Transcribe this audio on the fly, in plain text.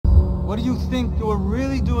What do you think you were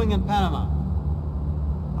really doing in Panama?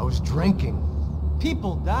 I was drinking.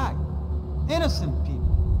 People died. Innocent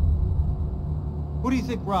people. Who do you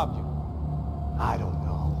think robbed you? I don't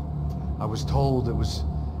know. I was told it was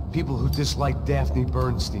people who disliked Daphne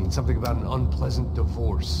Bernstein, something about an unpleasant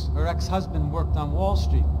divorce. Her ex-husband worked on Wall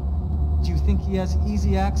Street. Do you think he has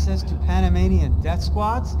easy access to Panamanian death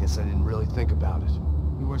squads? Guess I didn't really think about it.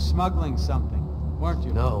 You were smuggling something, weren't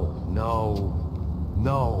you? No.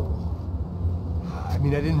 I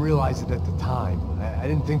mean, I didn't realize it at the time. I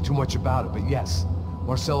didn't think too much about it, but yes,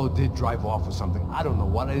 Marcelo did drive off with something. I don't know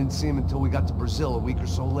what. I didn't see him until we got to Brazil a week or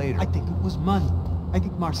so later. I think it was money. I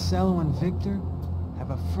think Marcelo and Victor have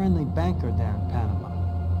a friendly banker there in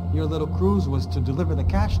Panama. Your little cruise was to deliver the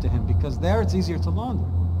cash to him because there it's easier to launder.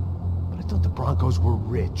 But I thought the Broncos were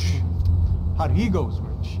rich. Rodrigo's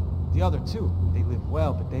rich. The other two, they live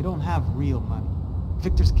well, but they don't have real money.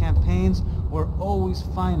 Victor's campaigns were always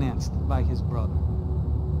financed by his brother.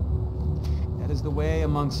 That is the way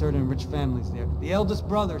among certain rich families there. The eldest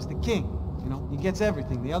brother is the king. You know, he gets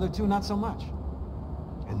everything. The other two, not so much.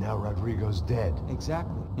 And now Rodrigo's dead.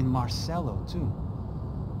 Exactly. And Marcelo, too.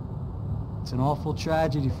 It's an awful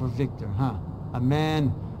tragedy for Victor, huh? A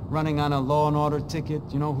man running on a law and order ticket,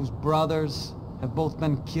 you know, whose brothers have both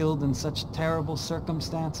been killed in such terrible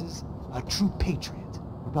circumstances. A true patriot.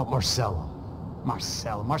 What about Marcelo?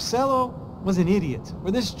 Marcelo was an idiot.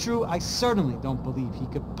 Were this true, I certainly don't believe he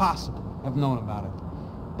could possibly have known about it.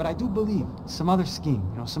 But I do believe some other scheme,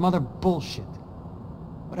 you know, some other bullshit.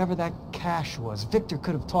 Whatever that cash was, Victor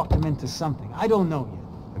could have talked him into something. I don't know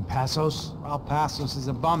yet. And Passos? Well, Passos is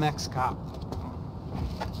a bum ex-cop.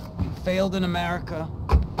 He failed in America,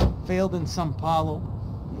 failed in Sao Paulo.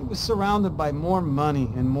 He was surrounded by more money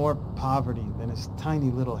and more poverty than his tiny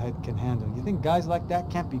little head can handle. You think guys like that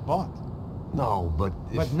can't be bought? No, but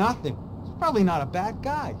But nothing. He's probably not a bad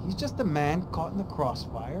guy. He's just a man caught in the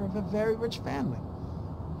crossfire of a very rich family.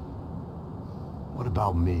 What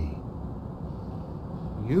about me?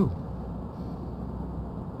 You.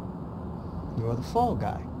 You're the fall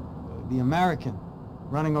guy. The American.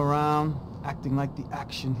 Running around, acting like the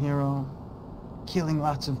action hero. Killing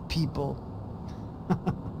lots of people.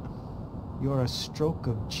 You're a stroke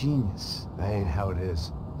of genius. That ain't how it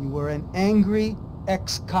is. You were an angry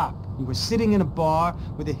ex-cop. You were sitting in a bar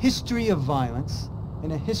with a history of violence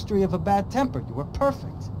and a history of a bad temper. You were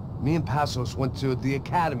perfect. Me and Passos went to the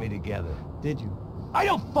academy together. Did you? I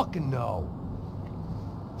don't fucking know.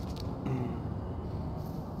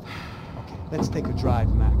 Okay, let's take a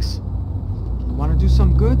drive, Max. You want to do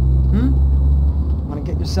some good? Want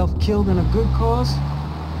to get yourself killed in a good cause?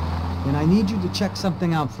 Then I need you to check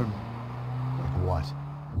something out for me. Like what?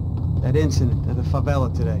 That incident at the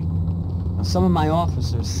favela today. Now, some of my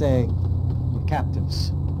officers say we're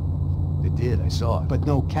captives. They did, I saw it. But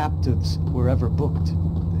no captives were ever booked.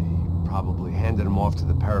 They probably handed them off to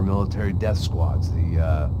the paramilitary death squads,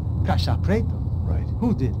 the, Caixa Preto? Right.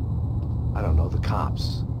 Who did? I don't know, the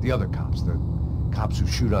cops. The other cops. The cops who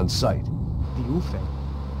shoot on sight. The UFE.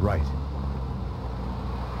 Right.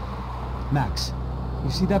 Max,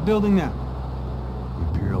 you see that building there?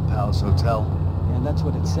 Imperial Palace Hotel? Yeah, that's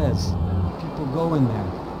what it says. People go in there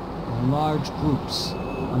in large groups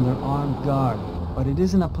under armed guard. But it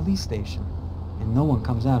isn't a police station, and no one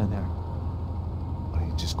comes out of there. Why don't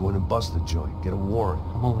you just go in and bust the joint? Get a warrant.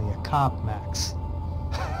 I'm only a cop, Max.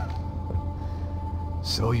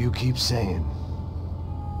 So you keep saying.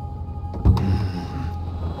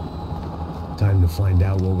 Time to find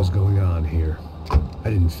out what was going on here. I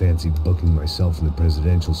didn't fancy booking myself in the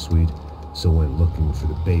presidential suite, so went looking for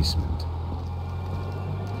the basement.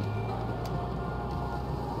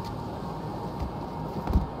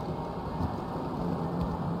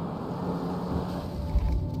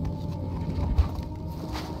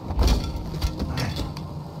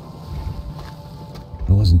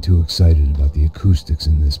 I wasn't too excited about the acoustics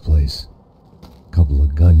in this place. A couple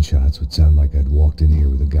of gunshots would sound like I'd walked in here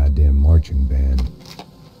with a goddamn marching band.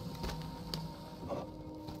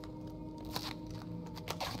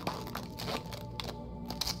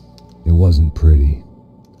 It wasn't pretty,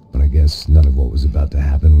 but I guess none of what was about to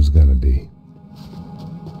happen was gonna be.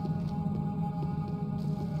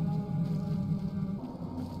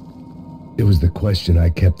 It was the question I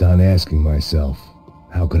kept on asking myself.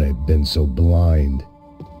 How could I have been so blind?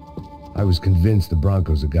 I was convinced the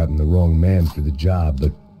Broncos had gotten the wrong man for the job,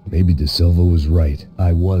 but maybe De Silva was right.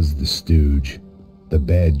 I was the stooge. The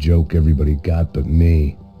bad joke everybody got but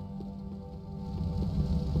me.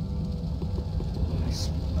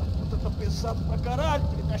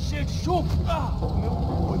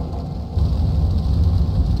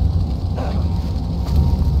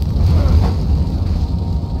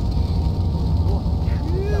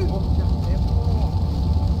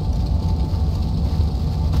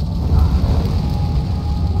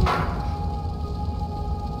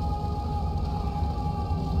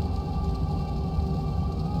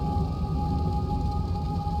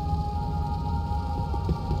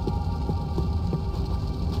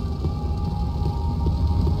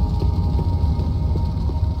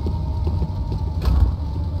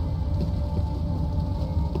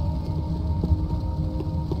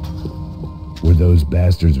 those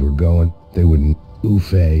bastards were going, they wouldn't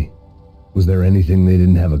oof-ay. Was there anything they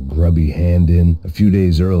didn't have a grubby hand in? A few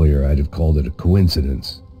days earlier, I'd have called it a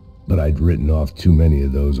coincidence, but I'd written off too many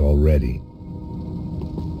of those already.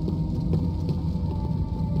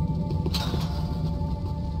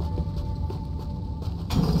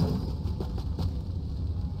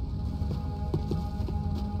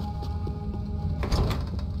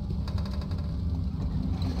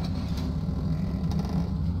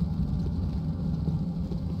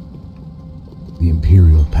 The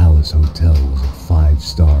Imperial Palace Hotel was a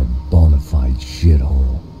 5-star bona fide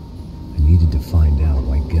shithole. I needed to find out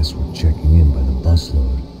why guests were checking in by the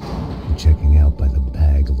busload and checking out by the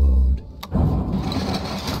bag load.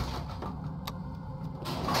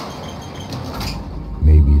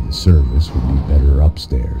 Maybe the service would be better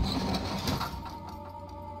upstairs.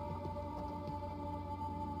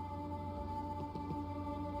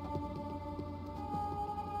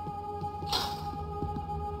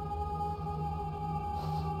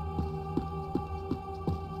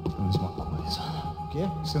 O quê?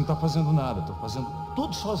 Você não tá fazendo nada, tô fazendo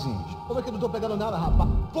tudo sozinho. Como é que eu não tô pegando nada, rapaz?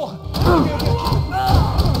 Porra!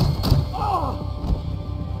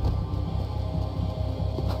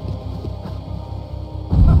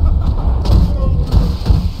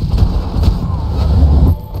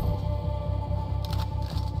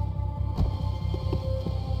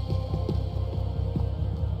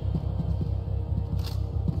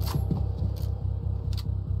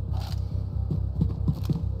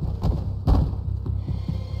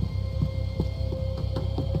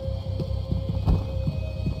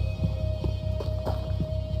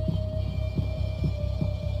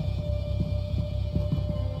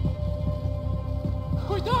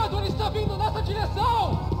 Cuidado, ele está vindo nessa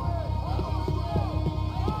direção!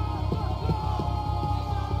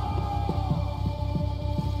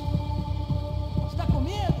 Está com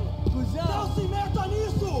medo? Cusão! Não se meta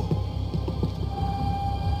nisso!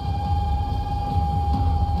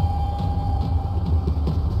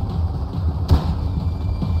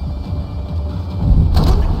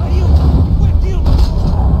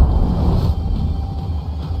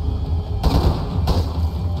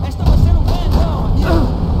 Esta você não vê, não,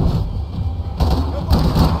 amigo!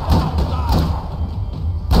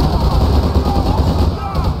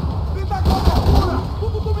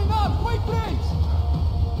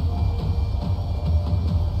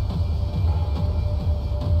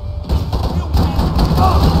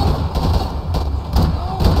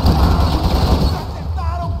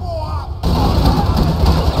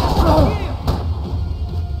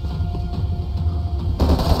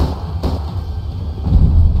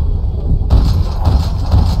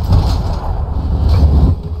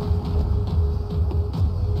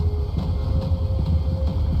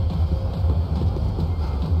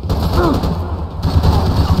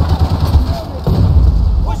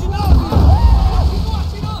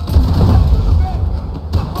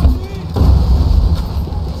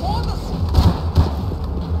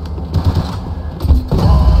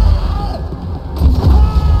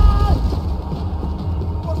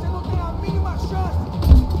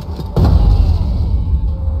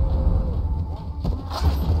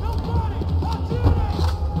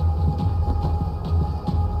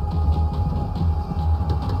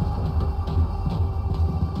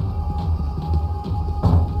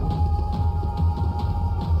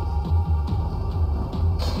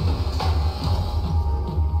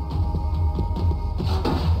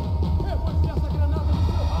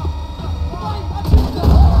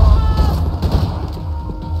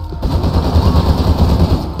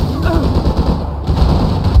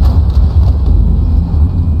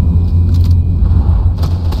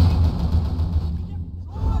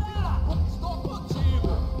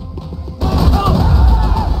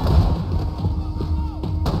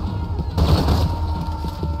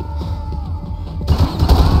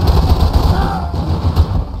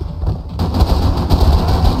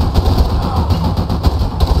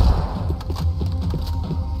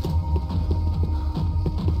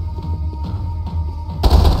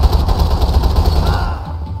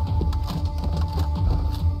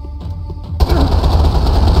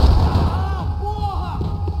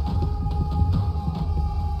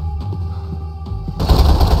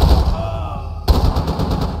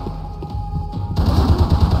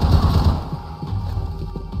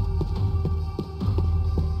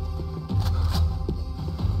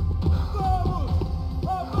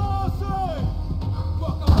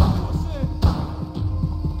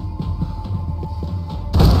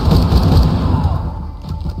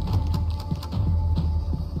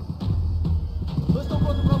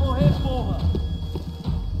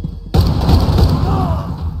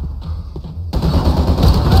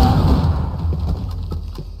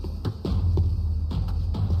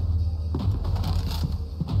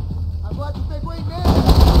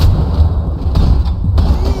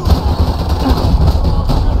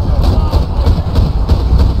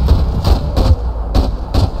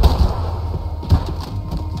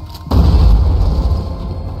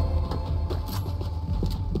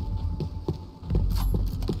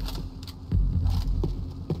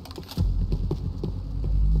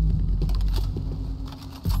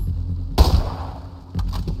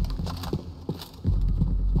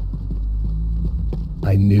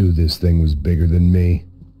 I knew this thing was bigger than me.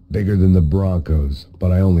 Bigger than the Broncos,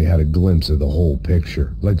 but I only had a glimpse of the whole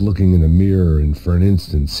picture. Like looking in a mirror and for an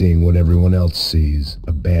instant seeing what everyone else sees.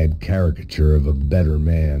 A bad caricature of a better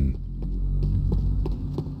man.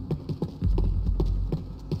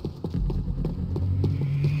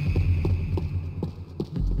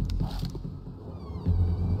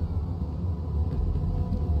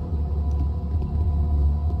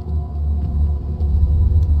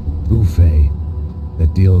 Buffet.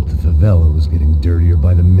 That deal at the favela was getting dirtier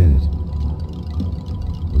by the minute.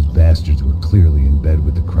 Those bastards were clearly in bed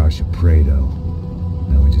with the Crusher Prado.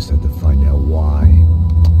 Now we just had to find out why.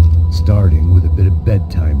 Starting with a bit of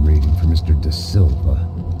bedtime reading for Mr. Da Silva.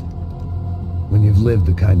 When you've lived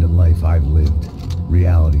the kind of life I've lived,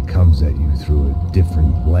 reality comes at you through a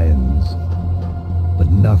different lens. But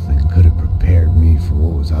nothing could have prepared me for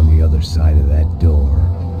what was on the other side of that door.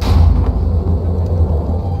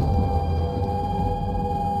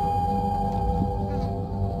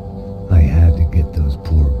 I had to get those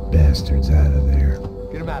poor bastards out of there.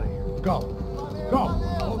 Get him out of here. Go. Go.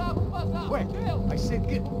 Quick. I said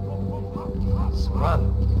get...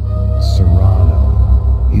 Serrano.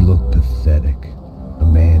 Serrano. He looked pathetic. A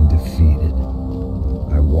man defeated.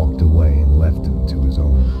 I walked away and left him to his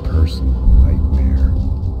own personal nightmare.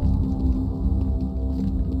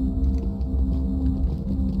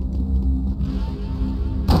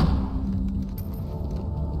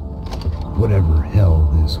 Whatever hell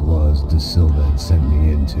this was Da Silva had sent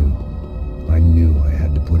me into, I knew I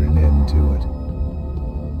had to put an end to it.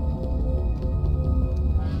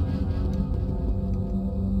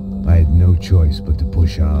 I had no choice but to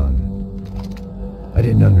push on. I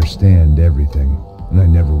didn't understand everything, and I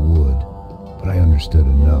never would, but I understood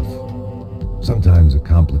enough. Sometimes a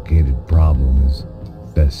complicated problem is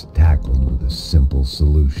best tackled with a simple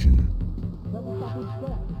solution.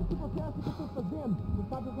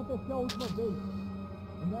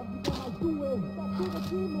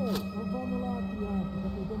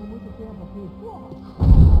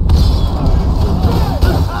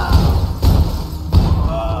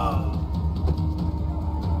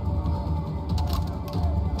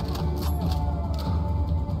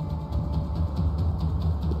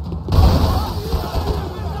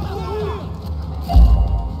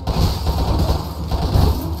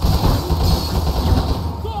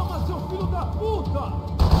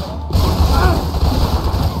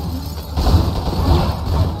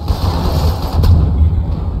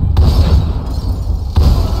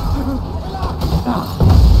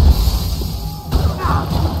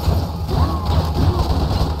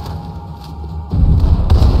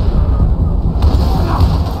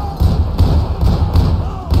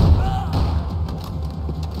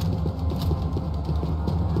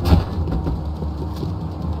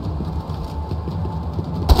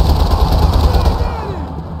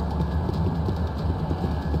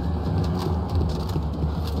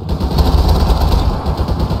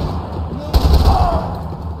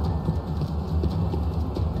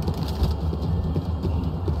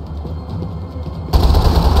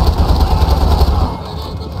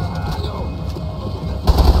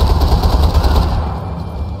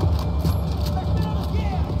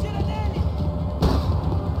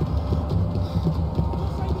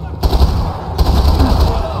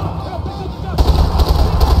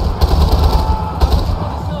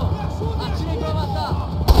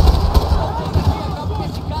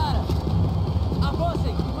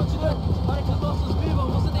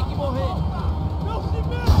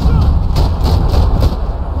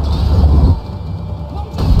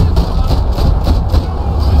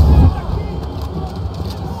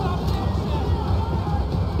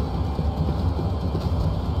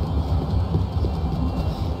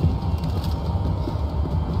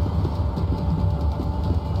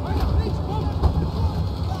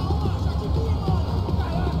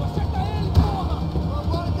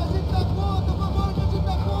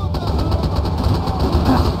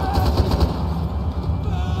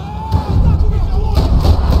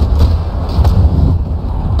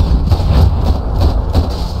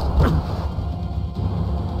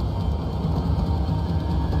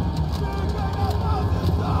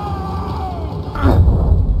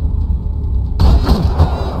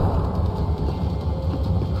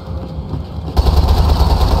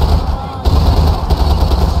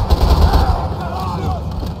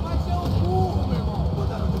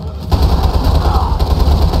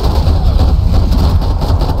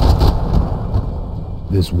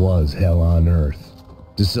 This was hell on earth.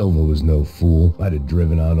 Da Silva was no fool. I'd have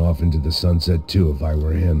driven on off into the sunset too if I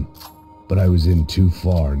were him. But I was in too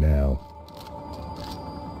far now.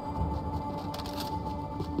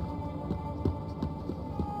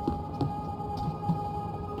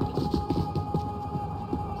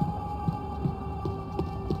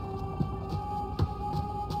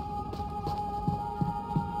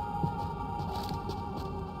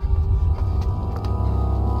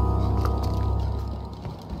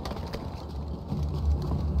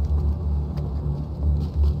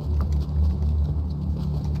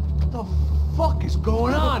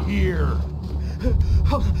 here?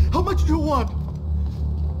 How much do you want?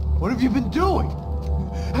 What have you been doing?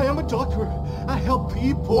 I am a doctor. I help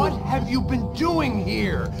people. What have you been doing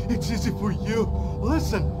here? It's easy for you.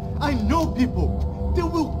 Listen, I know people. They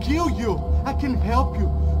will kill you. I can help you.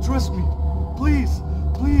 Trust me. Please,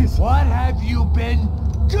 please. What have you been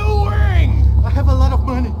doing? I have a lot of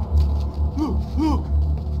money. Look, look.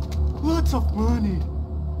 Lots of money.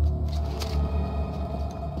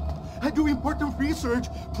 I do important research.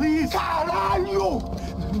 Please. Caralho!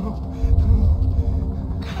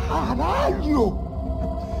 Caralho!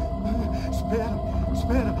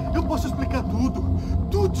 Espera. Eu posso explicar tudo.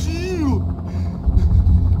 Tudinho.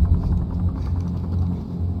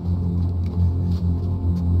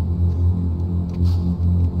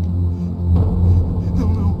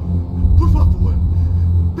 Não. Por favor.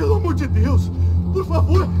 Pelo amor de Deus. Por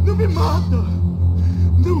favor, não me mata.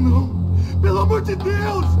 Não. Pelo amor de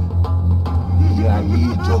Deus. E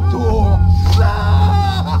aí, doutor?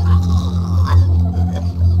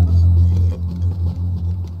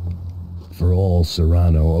 For all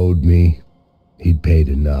Serrano owed me, he'd paid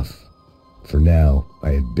enough. For now,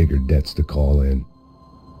 I had bigger debts to call in.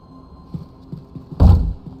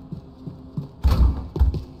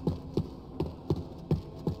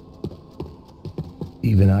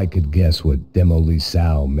 Even I could guess what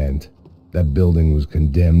demolisão meant. That building was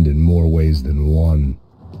condemned in more ways than one.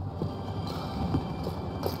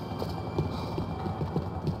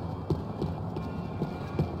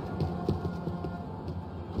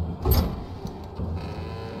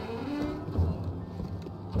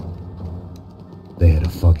 They had a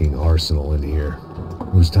fucking arsenal in here.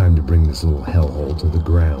 It was time to bring this little hellhole to the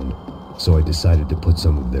ground, so I decided to put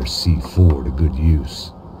some of their C4 to good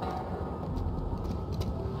use.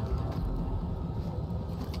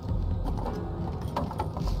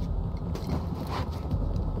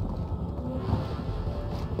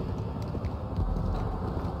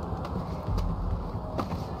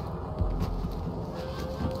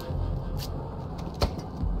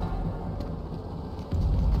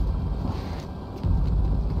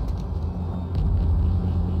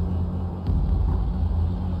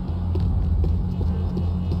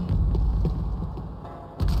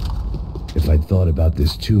 If I'd thought about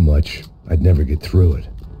this too much, I'd never get through it.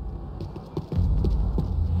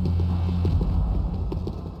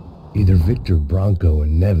 Either Victor Branco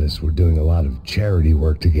and Nevis were doing a lot of charity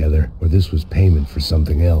work together, or this was payment for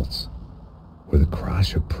something else. Were the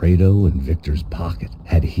crash of Prado in Victor's pocket?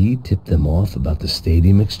 Had he tipped them off about the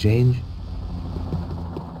stadium exchange?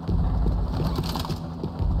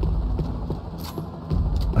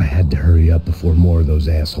 I had to hurry up before more of those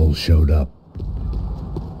assholes showed up.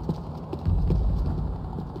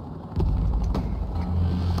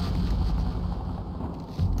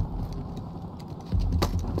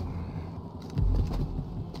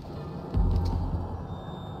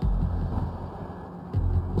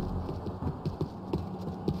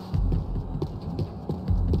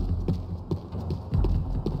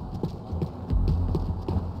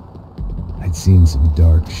 I'd seen some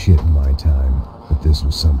dark shit in my time, but this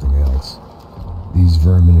was something else. These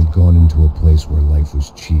vermin had gone into a place where life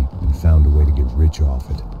was cheap and found a way to get rich off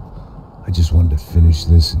it. I just wanted to finish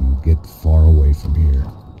this and get far away from here.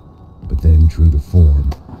 But then, true to form,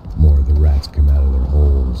 more of the rats came out of their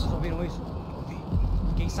holes. Vocês ouviram isso? Ouvi.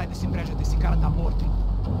 Quem sai desse prédio desse cara tá morto, hein?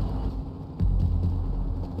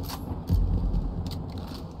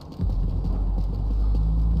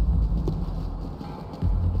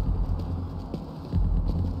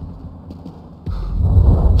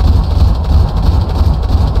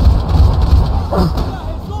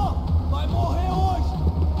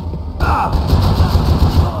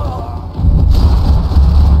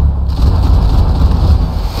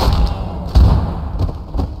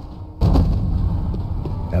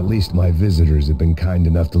 At least my visitors had been kind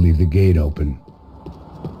enough to leave the gate open.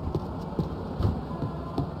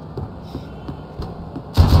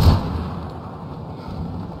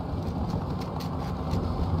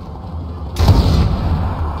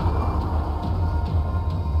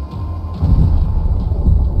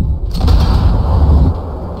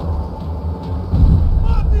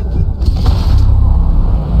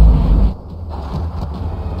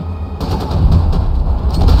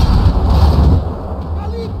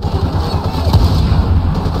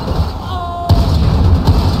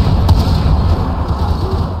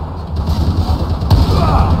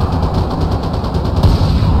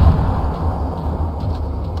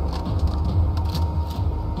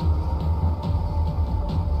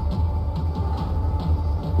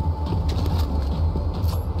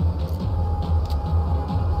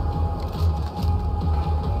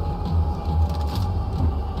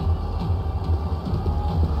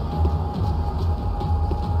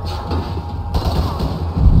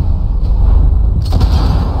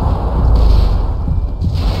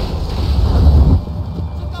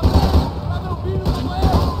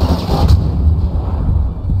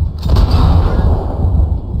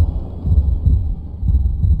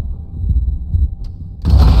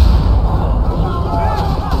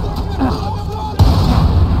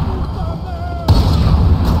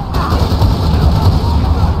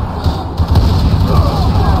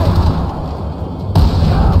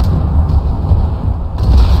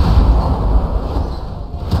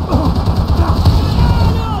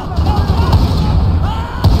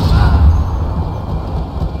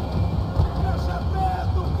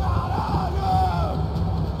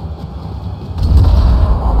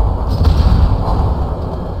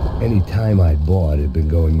 Any time I'd bought had been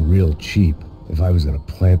going real cheap. If I was gonna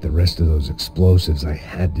plant the rest of those explosives, I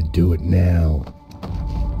had to do it now.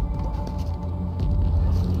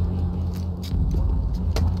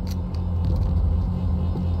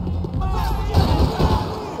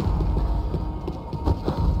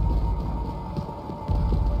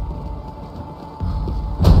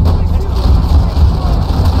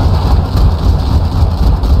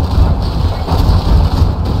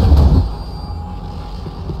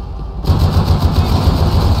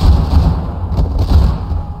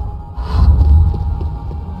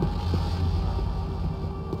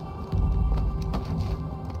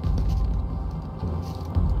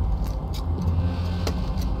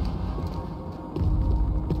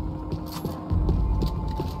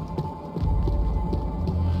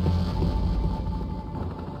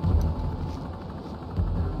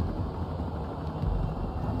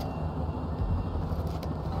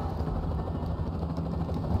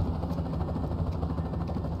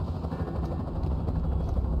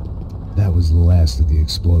 That was the last of the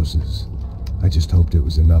explosives. I just hoped it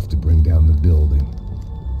was enough to bring down the building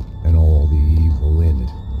and all the evil in it.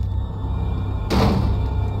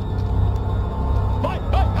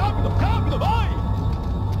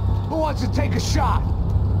 Who wants to take a shot?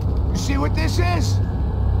 You see what this is?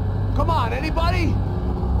 Come on, anybody?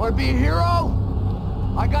 Want to be a hero?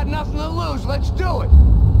 I got nothing to lose, let's do it!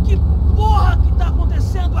 Que porra que tá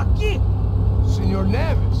acontecendo aqui? Senor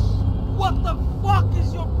Neves. What the fuck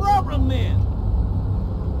is your problem, man?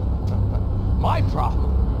 My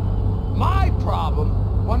problem? My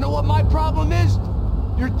problem? Wanna know what my problem is?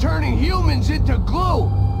 You're turning humans into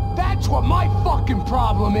glue! That's what my fucking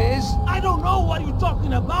problem is! I don't know what you're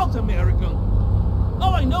talking about, American.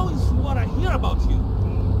 All I know is what I hear about you.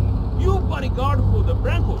 You bodyguard for the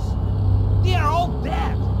Brancos. They are all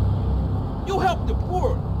dead. You help the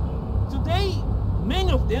poor. Today,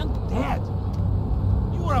 many of them dead.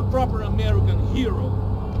 You are a proper American hero.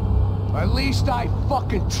 At least I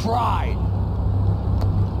fucking tried.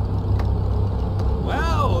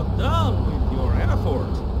 Well done with your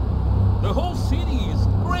effort. The whole city is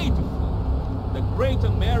grateful. The great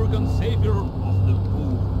American savior of the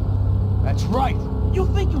poor. That's right. You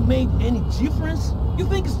think you made any difference? You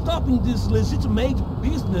think stopping this legitimate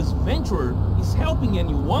business venture is helping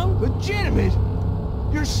anyone? Legitimate?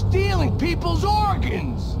 You're stealing people's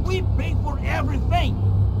organs! We pay for everything.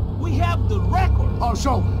 We have the record. Oh,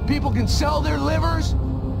 so people can sell their livers?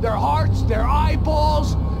 Their hearts? Their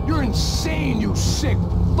eyeballs? You're insane, you sick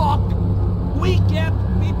fuck! We kept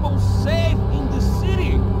people safe in the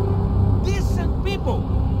city. Decent people.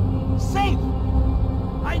 Safe.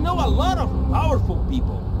 I know a lot of powerful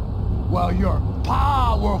people. Well, your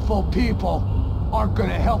powerful people aren't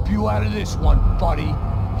gonna help you out of this one, buddy.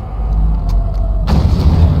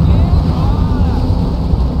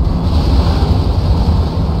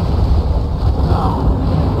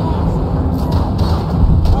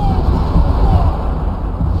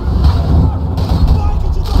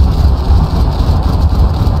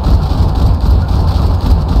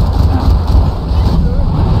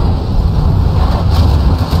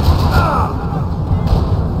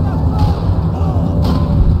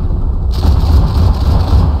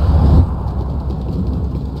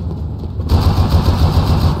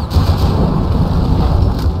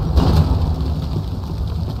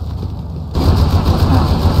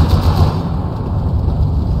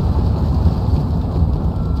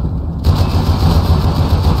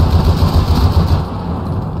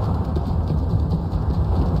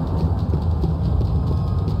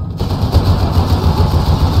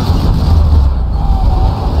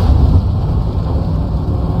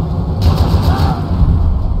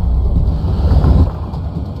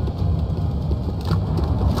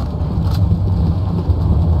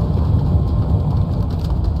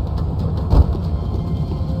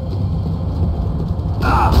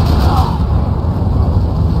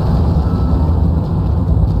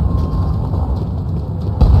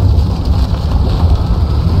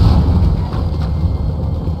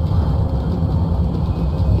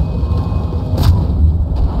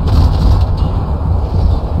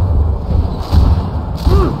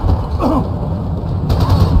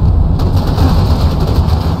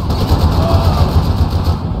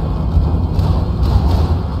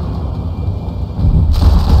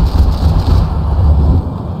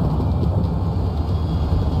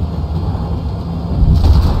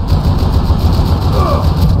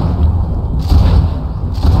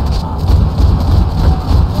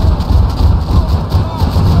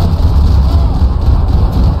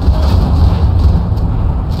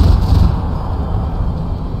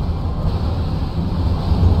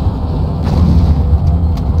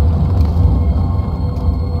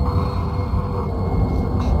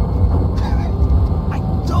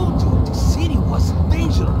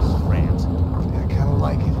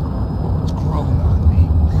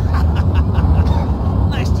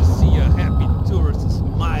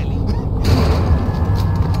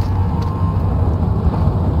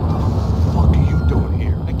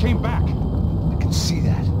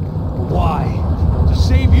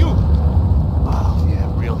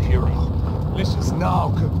 listen.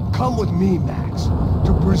 No, come with me, Max.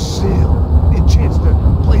 To Brazil. A chance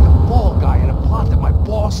to play the fall guy in a plot that my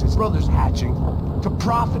boss's brother's hatching to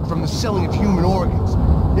profit from the selling of human organs.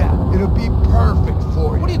 Yeah, it'll be perfect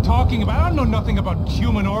for you. What are you talking about? I don't know nothing about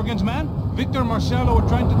human organs, man. Victor and Marcelo were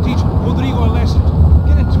trying to teach Rodrigo a lesson.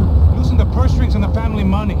 Get into losing the purse strings and the family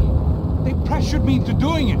money. They pressured me into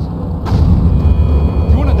doing it.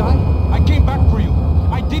 You wanna die? I came back for you.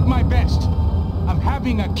 I did my best. I'm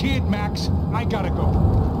having a kid, Max. I gotta go.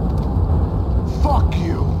 Fuck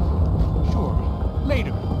you. Sure.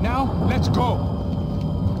 Later. Now, let's go.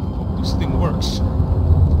 Hope this thing works.